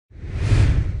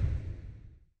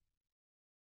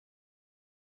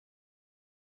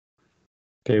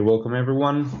Okay, welcome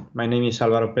everyone. My name is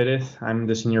Alvaro Perez. I'm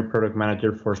the Senior Product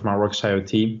Manager for SmartWorks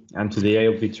IoT, and today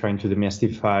I'll be trying to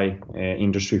demystify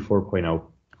Industry 4.0.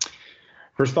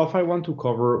 First off, I want to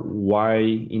cover why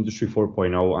Industry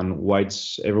 4.0 and why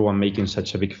it's everyone making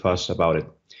such a big fuss about it.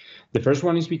 The first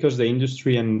one is because the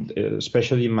industry, and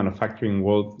especially in manufacturing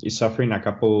world, is suffering a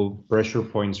couple pressure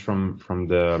points from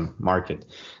the market.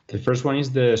 The first one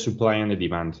is the supply and the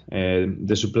demand.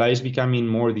 The supply is becoming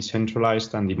more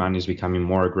decentralized and demand is becoming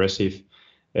more aggressive,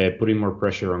 putting more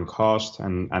pressure on cost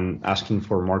and asking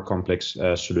for more complex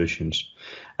solutions.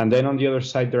 And then on the other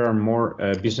side, there are more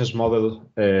business models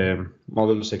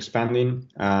expanding,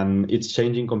 and it's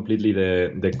changing completely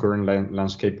the current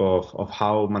landscape of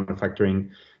how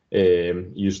manufacturing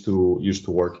used to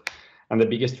work. And the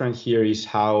biggest trend here is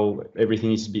how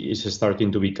everything is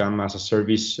starting to become as a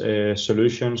service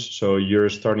solutions. So you're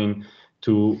starting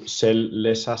to sell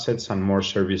less assets and more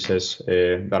services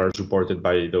that are supported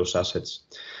by those assets.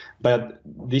 But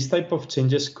this type of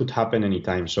changes could happen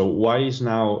anytime. So why is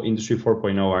now Industry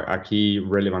 4.0 a key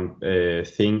relevant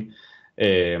thing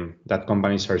that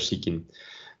companies are seeking?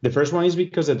 The first one is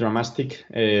because the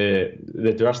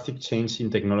drastic change in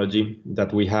technology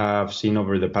that we have seen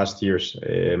over the past years.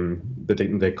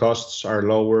 The costs are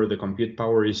lower, the compute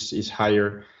power is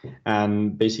higher,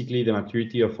 and basically the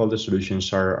maturity of all the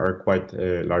solutions are quite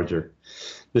larger.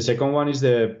 The second one is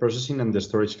the processing and the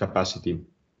storage capacity.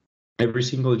 Every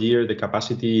single year, the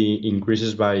capacity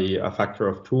increases by a factor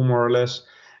of 2 more or less.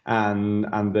 And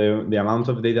the amount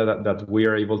of data that we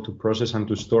are able to process and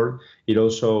to store, it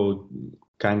also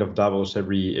kind of doubles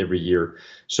every year.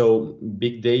 So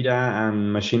big data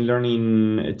and machine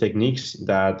learning techniques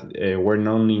that were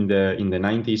known in the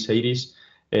 90s,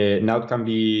 80s, now can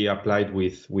be applied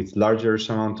with larger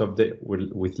amount of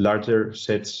with larger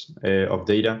sets of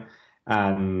data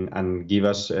and give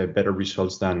us better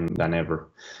results than ever.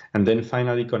 And then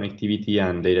finally, connectivity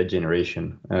and data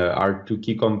generation are two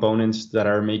key components that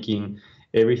are making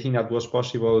everything that was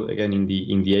possible again in the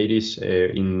 80s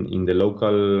in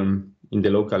the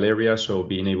local area. So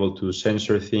being able to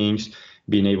censor things,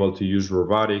 being able to use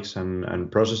robotics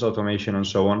and process automation and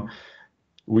so on.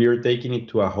 We are taking it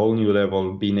to a whole new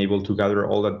level, being able to gather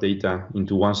all that data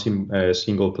into one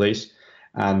single place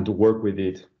and to work with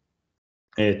it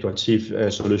to achieve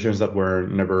solutions that were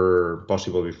never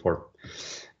possible before.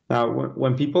 Now,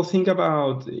 when people think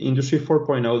about Industry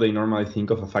 4.0, they normally think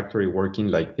of a factory working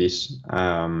like this.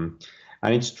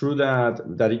 And it's true that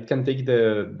it can take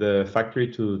the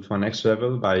factory to a next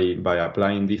level by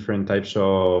applying different types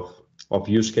of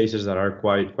use cases that are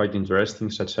quite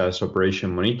interesting, such as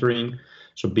operation monitoring.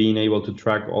 So being able to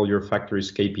track all your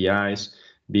factory's KPIs,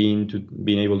 being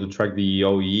able to track the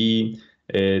OEE,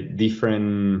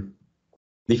 different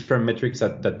metrics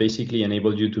that basically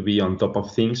enable you to be on top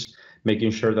of things,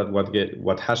 making sure that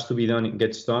what has to be done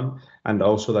gets done, and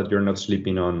also that you're not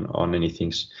sleeping on any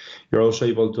things. You're also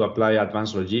able to apply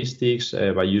advanced logistics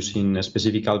by using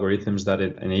specific algorithms that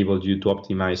enable you to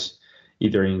optimize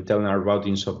either internal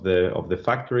routings of the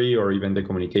factory or even the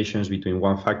communications between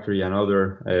one factory and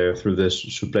another through the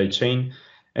supply chain.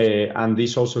 And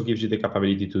this also gives you the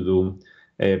capability to do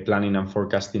planning and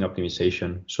forecasting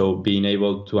optimization. So being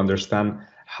able to understand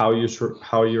how your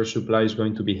supply is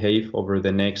going to behave over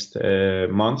the next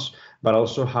months, but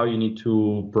also how you need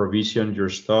to provision your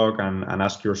stock and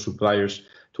ask your suppliers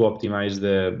to optimize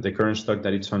the current stock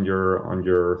that it's on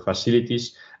your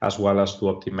facilities, as well as to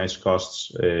optimize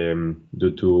costs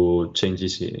due to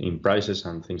changes in prices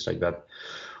and things like that.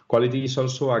 Quality is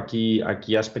also a key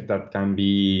aspect that can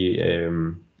be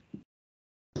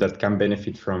that can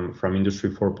benefit from Industry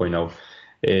 4.0.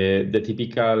 The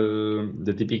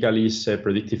typical is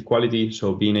predictive quality,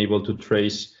 so being able to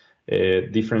trace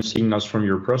different signals from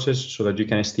your process so that you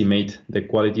can estimate the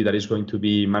quality that is going to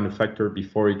be manufactured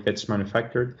before it gets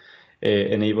manufactured,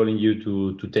 enabling you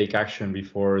to take action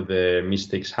before the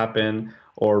mistakes happen,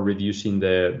 or reducing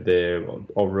the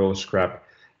overall scrap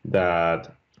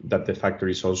that the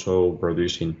factory is also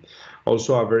producing.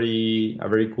 Also, a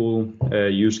very cool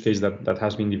use case that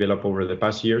has been developed over the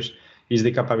past years is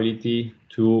the capability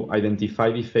to identify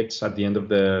defects at the end of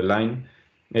the line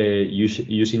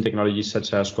using technologies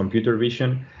such as computer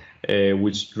vision,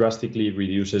 which drastically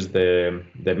reduces the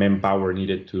manpower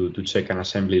needed to check an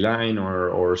assembly line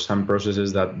or some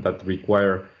processes that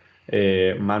require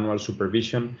manual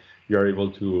supervision. You are able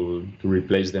to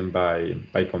replace them by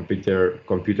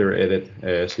computer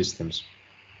aided systems.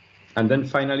 And then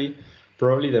finally,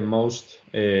 probably the most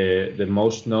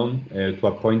known to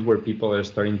a point where people are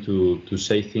starting to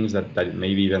say things that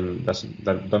maybe even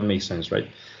that don't make sense, right?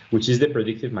 Which is the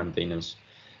predictive maintenance.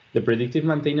 the predictive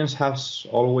maintenance has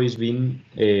always been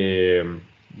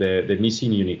the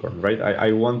missing unicorn, right?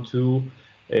 I want to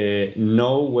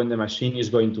know when the machine is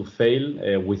going to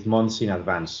fail with months in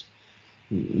advance.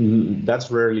 That's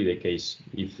rarely the case.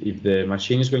 If the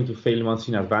machine is going to fail months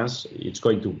in advance, it's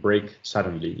going to break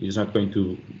suddenly. It's not going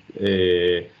to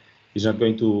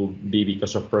be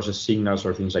because of process signals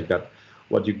or things like that.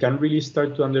 What you can really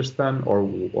start to understand, or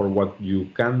what you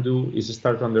can do, is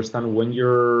start to understand when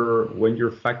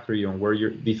your factory and where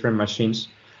your different machines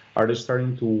are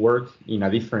starting to work in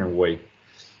a different way.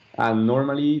 And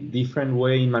normally, different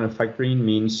way in manufacturing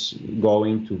means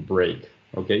going to break.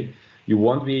 Okay. You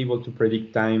won't be able to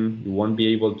predict time. You won't be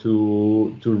able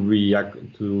to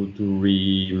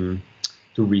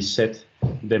reset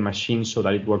the machine so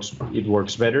that it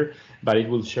works better. But it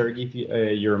will sure give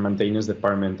your maintenance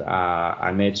department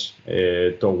an edge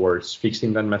towards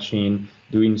fixing that machine,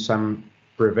 doing some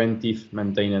preventive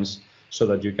maintenance, so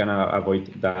that you can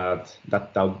avoid that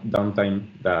downtime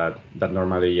that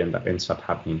normally ends up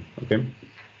happening. Okay.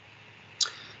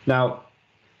 Now,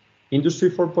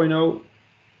 Industry 4.0.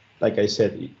 Like I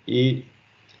said, it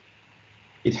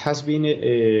has been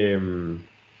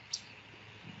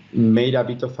made a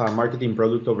bit of a marketing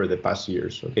product over the past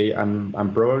years, okay? And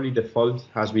probably the fault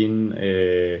has been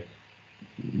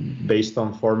based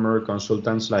on former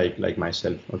consultants like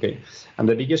myself, okay? And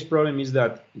the biggest problem is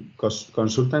that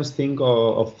consultants think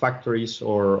of factories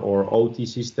or OT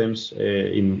systems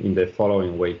in the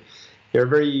following way. They're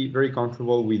very, very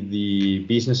comfortable with the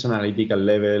business analytical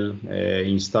level,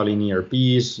 installing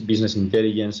ERPs, business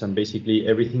intelligence, and basically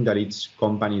everything that is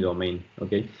company domain,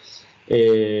 okay?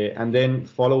 And then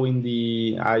following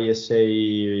the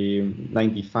ISA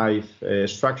 95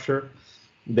 structure,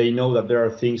 they know that there are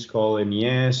things called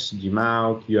MES,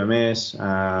 GMAO, QMS,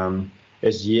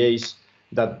 SGAs,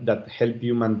 that help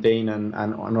you maintain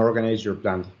and organize your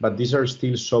plant. But these are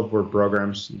still software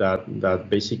programs that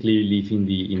basically live in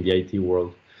the IT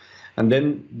world. And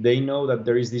then they know that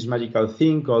there is this magical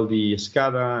thing called the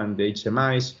SCADA and the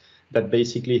HMIs that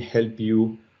basically help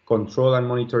you control and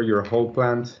monitor your whole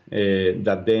plant,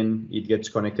 that then it gets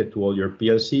connected to all your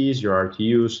PLCs, your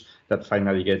RTUs, that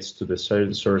finally gets to the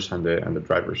sensors and the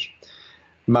drivers.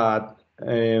 But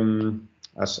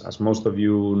as most of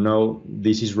you know,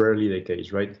 this is rarely the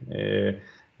case, right?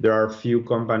 There are few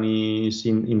companies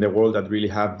in the world that really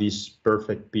have this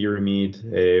perfect pyramid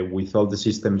with all the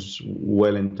systems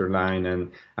well interlined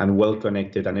and well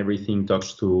connected, and everything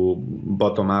talks to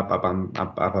bottom up and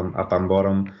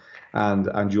bottom,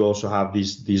 and you also have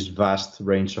this vast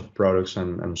range of products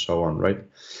and so on, right?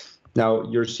 Now,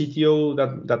 your CTO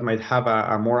that might have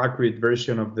a more accurate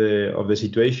version of the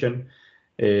situation,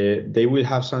 they will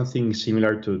have something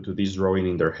similar to this drawing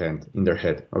in their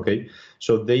head. Okay,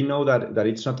 so they know that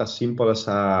it's not as simple as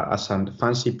a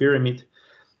fancy pyramid,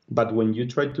 but when you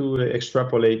try to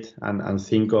extrapolate and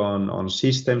think on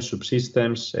systems,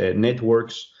 subsystems,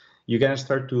 networks, you can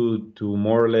start to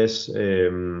more or less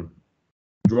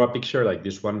draw a picture like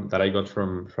this one that I got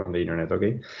from the internet.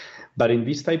 Okay, but in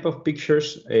this type of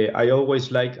pictures, I always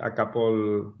like I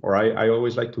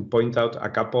always like to point out a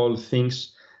couple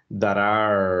things that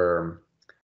are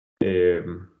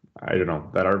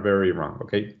that are very wrong.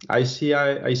 Okay,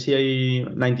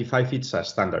 ICA 95, it's a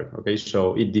standard. Okay,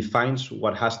 so it defines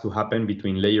what has to happen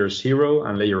between layer 0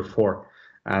 and layer 4,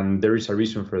 and there is a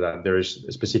reason for that. There is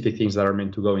specific things that are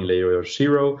meant to go in layer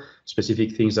 0,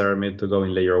 specific things that are meant to go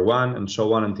in layer 1, and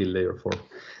so on until layer 4.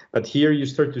 But here you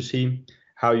start to see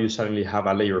how you suddenly have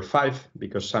a layer 5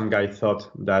 because some guy thought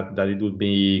that it would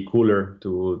be cooler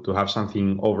to have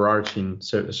something overarching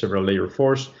several layer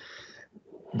 4s.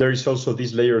 There is also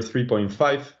this layer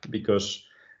 3.5 because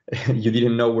you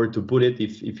didn't know where to put it.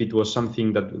 If it was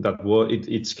something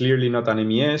it's clearly not an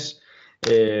MES.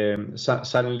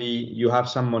 Suddenly you have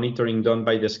some monitoring done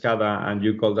by the SCADA and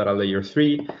you call that a layer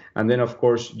 3. And then of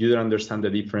course you don't understand the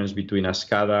difference between a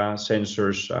SCADA,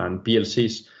 sensors, and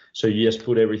PLCs. So you just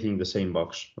put everything in the same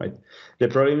box, right? The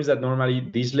problem is that normally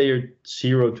this layer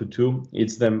 0 to 2,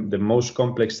 it's the most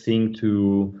complex thing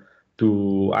to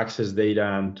access data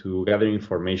and to gather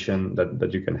information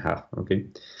that you can have. Okay,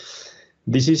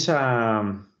 this is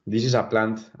a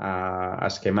plant, a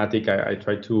schematic. I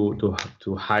try to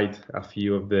hide a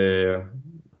few of the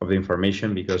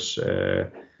information because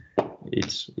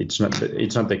it's not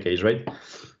the case, right?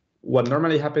 What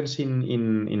normally happens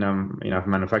in a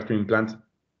manufacturing plant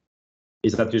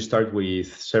is that you start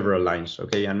with several lines,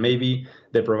 okay? And maybe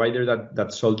the provider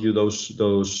that sold you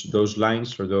those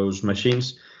lines or those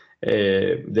machines,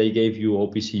 they gave you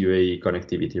OPC UA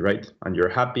connectivity, right? And you're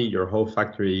happy, your whole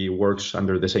factory works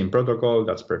under the same protocol,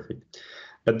 that's perfect.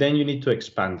 But then you need to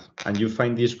expand, and you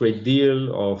find this great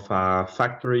deal of a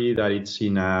factory that it's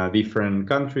in a different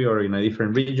country or in a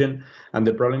different region. And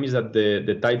the problem is that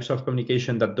the types of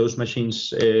communication that those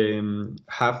machines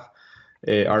have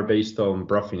are based on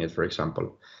Profinet, for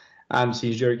example. And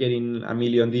since you're getting a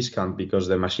million discount because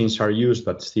the machines are used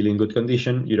but still in good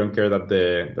condition, you don't care that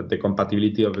the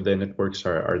compatibility of the networks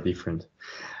are different.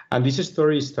 And this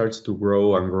story starts to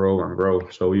grow and grow and grow.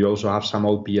 So you also have some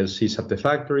old PLCs at the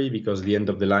factory because the end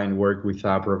of the line worked with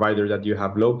a provider that you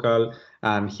have local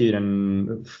and he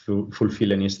didn't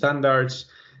fulfill any standards.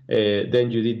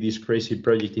 Then you did this crazy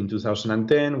project in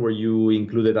 2010 where you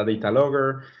included a data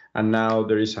logger, and now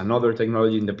there is another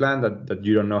technology in the plant that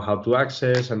you don't know how to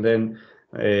access. And then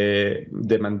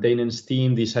the maintenance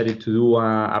team decided to do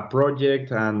a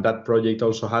project, and that project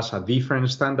also has a different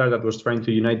standard that was trying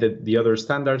to unite the other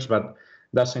standards, but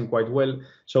doesn't quite well.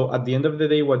 So at the end of the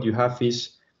day, what you have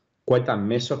is quite a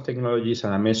mess of technologies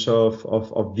and a mess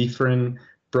of different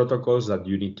protocols that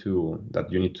you need to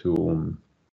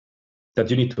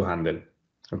handle.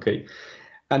 Okay.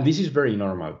 And this is very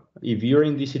normal. If you're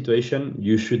in this situation,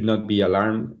 you should not be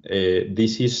alarmed.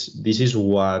 This is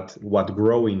what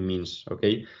growing means.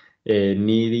 Okay,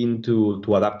 needing to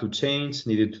adapt to change,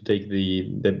 needed to take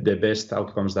the best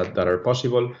outcomes that are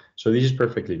possible. So this is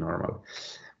perfectly normal.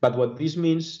 But what this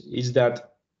means is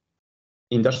that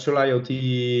industrial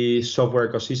IoT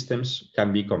software ecosystems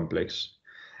can be complex.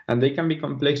 And they can be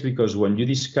complex because when you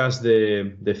discuss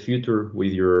the future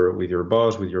with your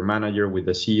boss, with your manager, with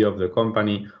the CEO of the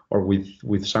company, or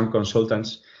with some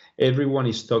consultants, everyone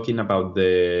is talking about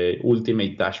the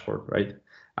ultimate dashboard, right?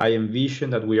 I envision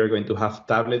that we are going to have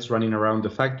tablets running around the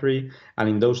factory, and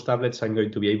in those tablets, I'm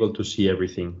going to be able to see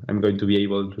everything. I'm going to be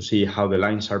able to see how the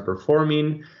lines are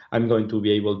performing. I'm going to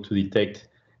be able to detect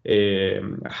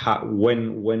when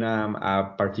a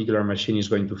particular machine is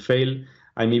going to fail.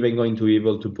 I'm even going to be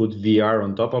able to put VR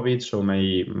on top of it, so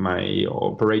my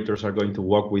operators are going to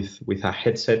work with a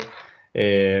headset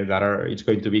it's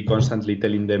going to be constantly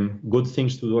telling them good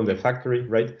things to do on the factory,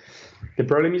 right? The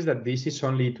problem is that this is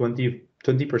only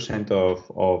 20%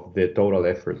 of the total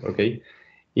effort. Okay,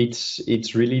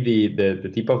 it's really the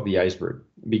tip of the iceberg,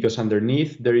 because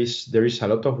underneath there is a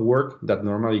lot of work that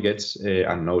normally gets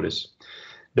unnoticed.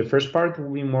 The first part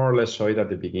we more or less saw it at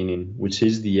the beginning, which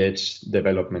is the edge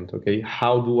development. Okay,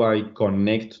 how do I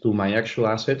connect to my actual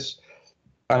assets,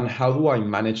 and how do I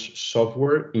manage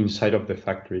software inside of the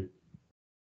factory?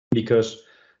 Because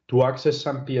to access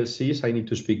some PLCs, I need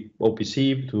to speak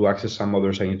OPC. To access some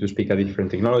others, I need to speak a different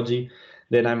technology.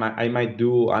 Then I might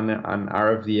do an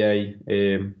RFDA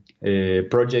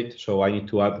project, so I need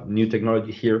to add new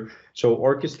technology here. So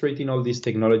orchestrating all these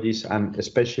technologies, and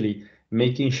especially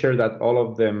making sure that all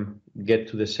of them get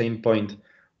to the same point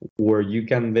where you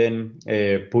can then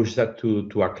push that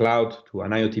to a cloud, to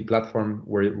an IoT platform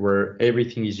where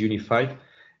everything is unified,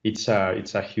 it's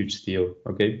a huge deal.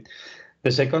 Okay.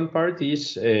 The second part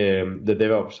is the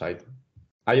DevOps side.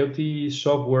 IoT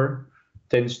software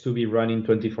tends to be running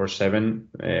 24/7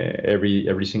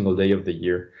 every single day of the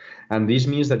year. And this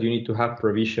means that you need to have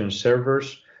provisioned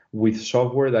servers with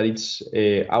software that it's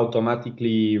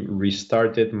automatically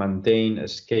restarted, maintained,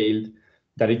 scaled,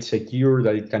 that it's secure,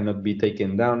 that it cannot be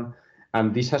taken down.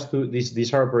 And these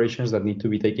are operations that need to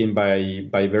be taken by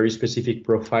very specific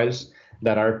profiles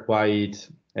that are quite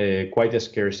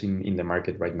scarce in the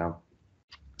market right now.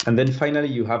 And then finally,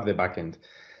 you have the backend.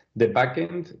 The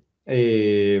backend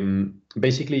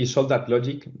basically is all that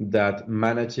logic that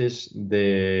manages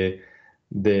the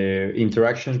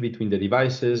interactions between the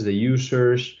devices, the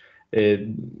users.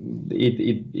 It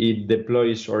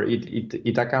deploys, or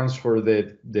it accounts for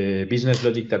the business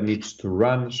logic that needs to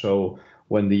run. So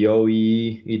when the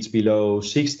OEE is below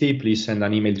 60, please send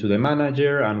an email to the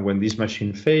manager. And when this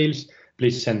machine fails,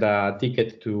 please send a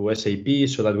ticket to SAP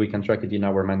so that we can track it in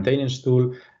our maintenance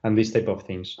tool, and this type of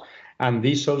things. And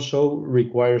this also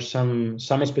requires some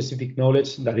specific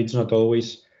knowledge that it's not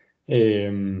always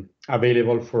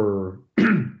available for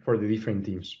the different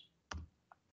teams.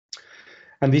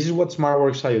 And this is what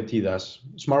SmartWorks IoT does.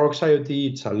 SmartWorks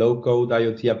IoT, it's a low-code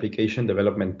IoT application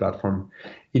development platform.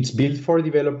 It's built for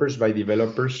developers by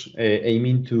developers,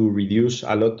 aiming to reduce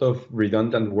a lot of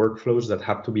redundant workflows that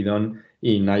have to be done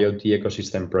in IoT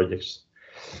ecosystem projects.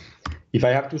 If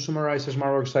I have to summarize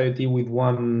SmartWorks IoT with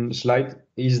one slide,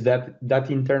 is that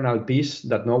internal piece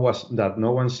that no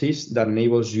one sees, that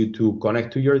enables you to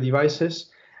connect to your devices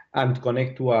and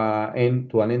connect to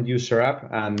an end user app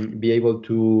and be able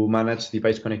to manage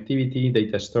device connectivity,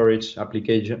 data storage,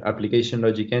 application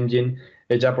logic engine,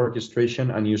 edge app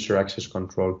orchestration, and user access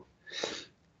control.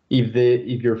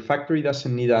 If your factory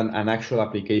doesn't need an actual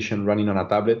application running on a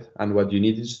tablet, and what you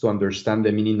need is to understand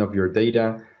the meaning of your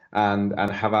data and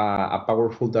have a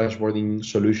powerful dashboarding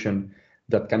solution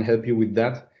that can help you with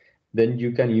that, then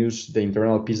you can use the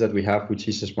internal piece that we have, which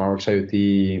is SmartWorks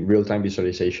IoT real-time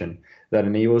visualization that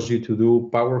enables you to do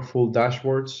powerful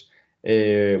dashboards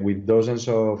with dozens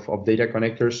of data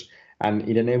connectors, and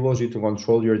it enables you to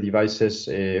control your devices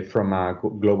from a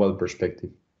global perspective.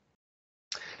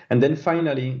 And then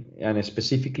finally, and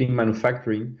specifically in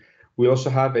manufacturing, we also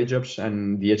have EdgeOps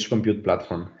and the Edge Compute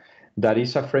platform. That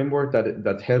is a framework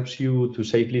that helps you to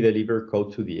safely deliver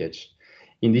code to the edge.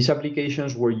 In these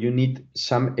applications where you need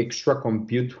some extra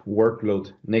compute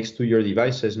workload next to your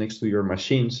devices, next to your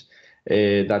machines,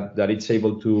 that it's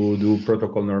able to do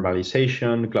protocol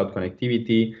normalization, cloud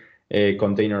connectivity,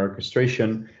 container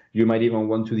orchestration. You might even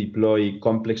want to deploy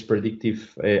complex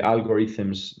predictive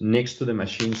algorithms next to the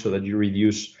machine so that you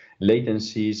reduce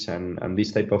latencies and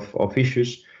this type of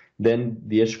issues. Then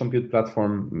the Edge Compute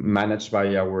platform managed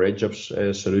by our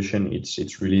EdgeOps solution,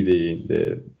 it's really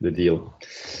the deal.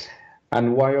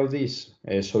 And why all this?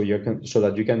 So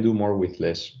that you can do more with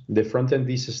less. The front end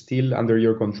is still under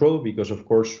your control because, of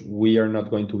course, we are not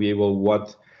going to be able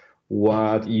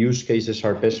what use cases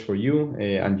are best for you,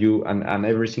 and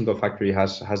every single factory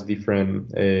has different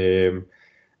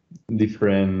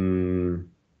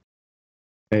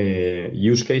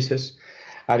use cases.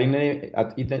 And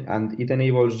it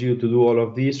enables you to do all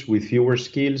of this with fewer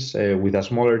skills, with a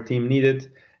smaller team needed,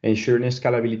 ensuring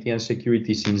scalability and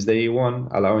security since day one,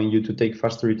 allowing you to take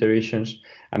faster iterations,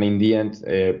 and in the end,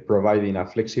 providing a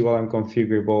flexible and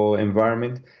configurable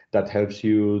environment that helps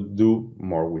you do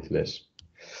more with less.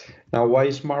 Now, why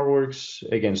SmartWorks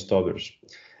against others?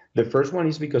 The first one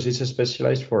is because it's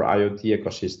specialized for IoT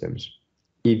ecosystems.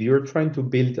 If you're trying to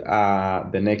build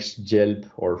the next Yelp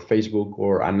or Facebook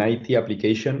or an IT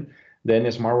application, then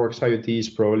SmartWorks IoT is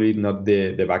probably not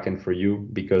the backend for you,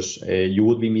 because you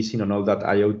would be missing on all that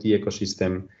IoT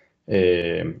ecosystem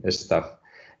stuff.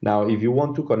 Now, if you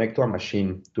want to connect to a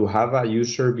machine, to have a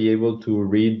user be able to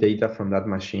read data from that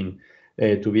machine,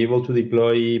 to be able to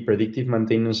deploy predictive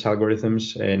maintenance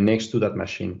algorithms next to that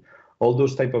machine, all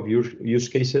those type of use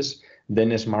cases, then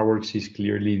SmartWorks is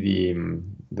clearly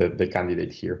the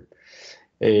candidate here.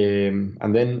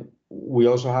 And then we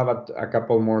also have a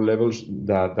couple more levels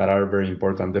that are very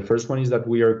important. The first one is that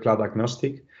we are cloud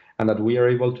agnostic and that we are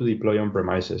able to deploy on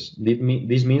premises.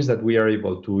 This means that we are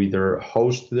able to either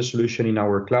host the solution in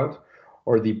our cloud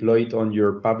or deploy it on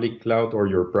your public cloud or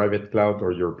your private cloud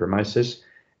or your premises,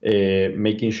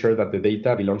 making sure that the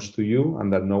data belongs to you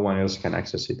and that no one else can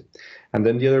access it. And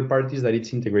then the other part is that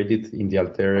it's integrated in the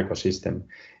Altair ecosystem.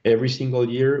 Every single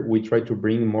year, we try to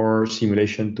bring more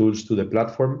simulation tools to the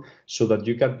platform so that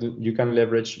you can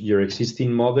leverage your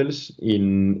existing models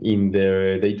in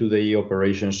the day-to-day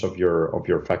operations of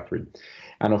your factory.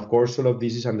 And of course, all of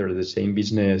this is under the same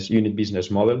unit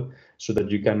business model, so that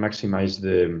you can maximize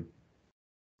the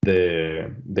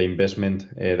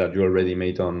investment that you already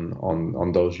made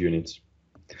on those units.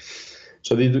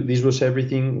 So this was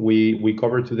everything we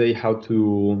covered today: how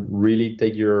to really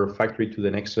take your factory to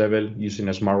the next level using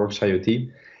a SmartWorks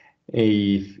IoT.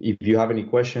 If you have any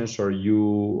questions, or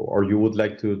you would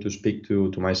like to speak to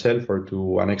myself or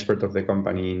to an expert of the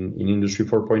company in Industry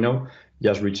 4.0,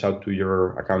 just reach out to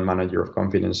your account manager of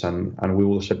confidence, and we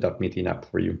will set that meeting up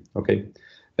for you. Okay,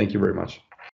 thank you very much.